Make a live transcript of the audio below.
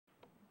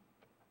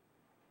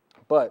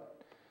But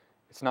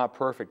it's not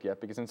perfect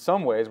yet, because in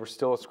some ways we're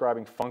still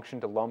ascribing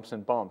function to lumps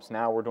and bumps.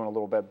 Now we're doing a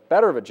little bit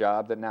better of a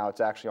job that now it's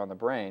actually on the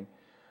brain.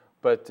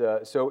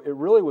 But so it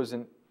really was,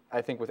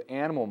 I think, with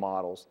animal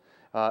models,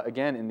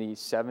 again, in the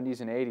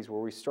 70s and 80s,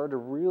 where we started to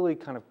really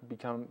kind of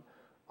become,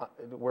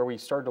 where we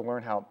started to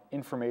learn how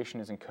information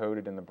is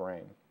encoded in the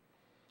brain.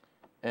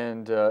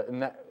 And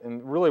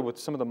really with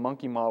some of the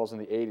monkey models in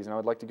the 80s, and I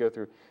would like to go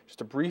through just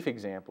a brief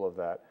example of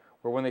that,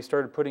 where when they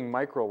started putting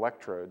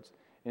microelectrodes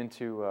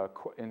into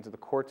the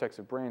cortex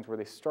of brains, where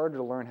they started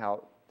to learn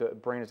how the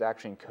brain is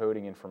actually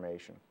encoding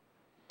information.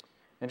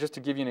 And just to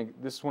give you,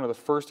 this is one of the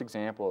first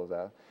examples of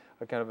that,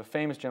 a kind of a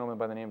famous gentleman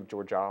by the name of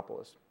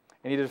Georgopoulos.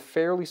 And he did a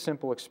fairly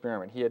simple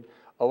experiment. He had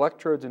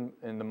electrodes in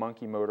the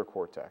monkey motor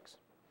cortex.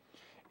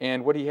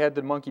 And what he had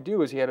the monkey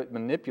do is he had it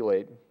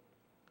manipulate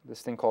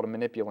this thing called a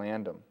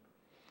manipulandum.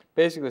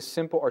 Basically a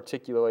simple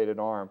articulated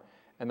arm.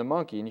 And the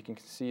monkey, and you can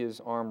see his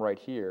arm right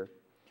here,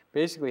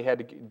 basically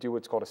had to do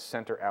what's called a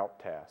center-out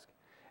task.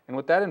 And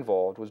what that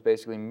involved was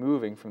basically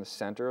moving from the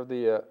center of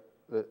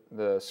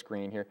the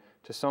screen here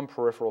to some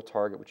peripheral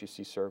target, which you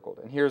see circled.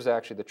 And here's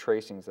actually the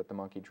tracings that the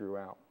monkey drew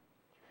out.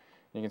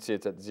 You can see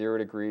it's at 0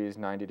 degrees,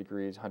 90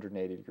 degrees,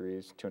 180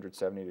 degrees,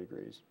 270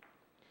 degrees.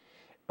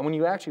 And when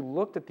you actually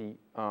looked at the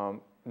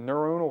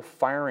neuronal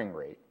firing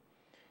rate,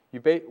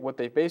 what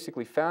they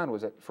basically found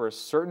was that for a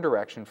certain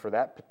direction for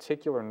that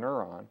particular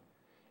neuron,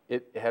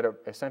 it had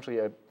essentially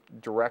a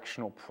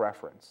directional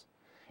preference.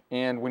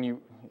 And when you,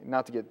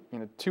 not to get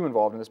too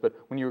involved in this, but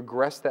when you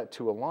regress that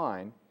to a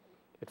line,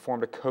 it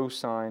formed a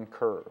cosine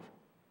curve.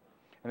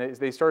 And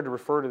they started to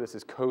refer to this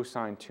as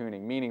cosine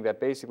tuning, meaning that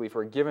basically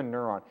for a given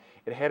neuron,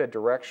 it had a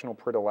directional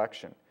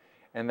predilection.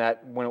 And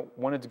that when it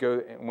wanted to go,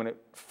 when it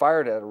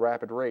fired at a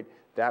rapid rate,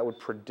 that would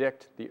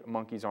predict the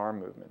monkey's arm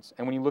movements.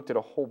 And when you looked at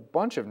a whole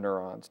bunch of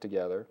neurons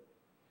together,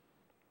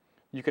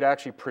 you could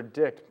actually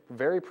predict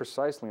very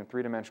precisely in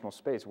three-dimensional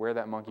space where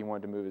that monkey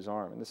wanted to move his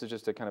arm. And this is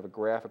just a kind of a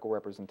graphical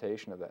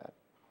representation of that.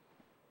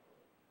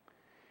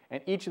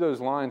 And each of those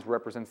lines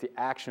represents the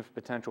action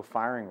potential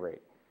firing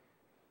rate.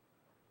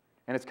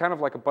 And it's kind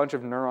of like a bunch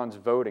of neurons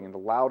voting, and the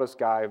loudest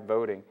guy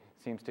voting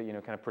seems to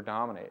kind of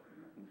predominate.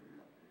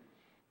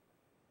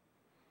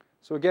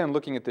 So again,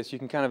 looking at this, you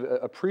can kind of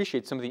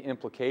appreciate some of the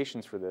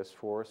implications for this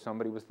for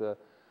somebody with the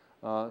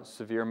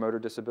severe motor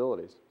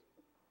disabilities.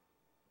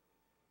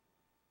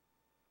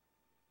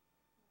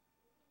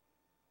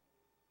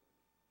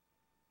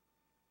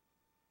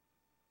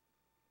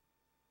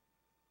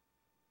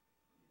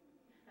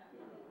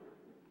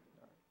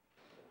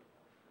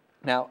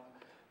 Now,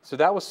 so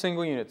that was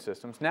single unit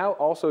systems. Now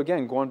also,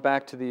 again, going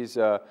back to these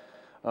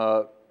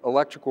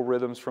electrical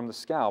rhythms from the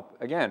scalp,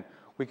 again,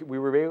 we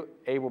were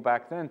able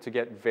back then to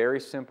get very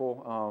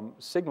simple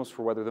signals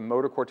for whether the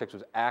motor cortex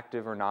was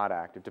active or not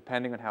active,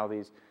 depending on how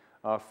these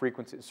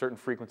certain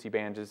frequency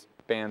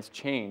bands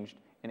changed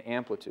in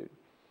amplitude.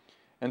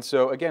 And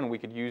so, again, we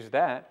could use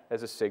that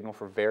as a signal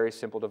for very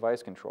simple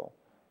device control.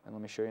 And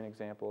let me show you an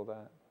example of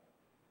that.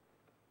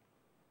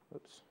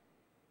 Oops.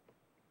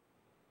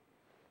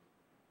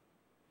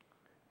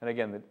 And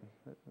again,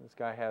 this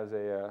guy has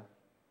a,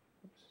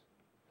 oops.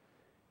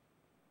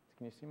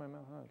 Can you see my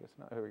mouse? Oh, I guess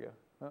not. Here we go.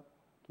 Oh,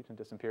 keeps on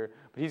disappearing.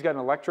 But he's got an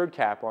electrode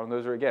cap on.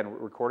 Those are, again,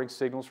 recording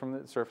signals from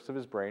the surface of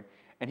his brain.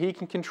 And he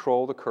can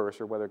control the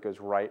cursor, whether it goes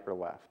right or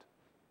left,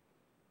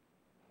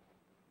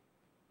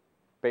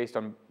 based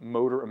on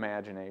motor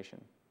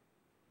imagination.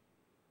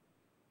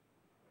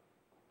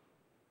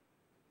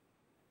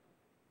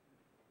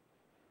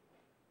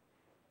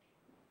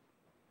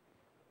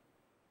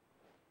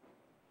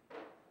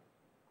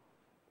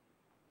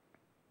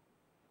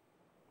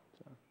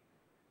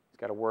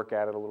 Got to work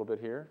at it a little bit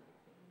here,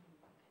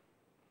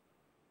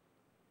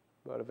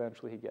 but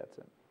eventually he gets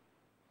it.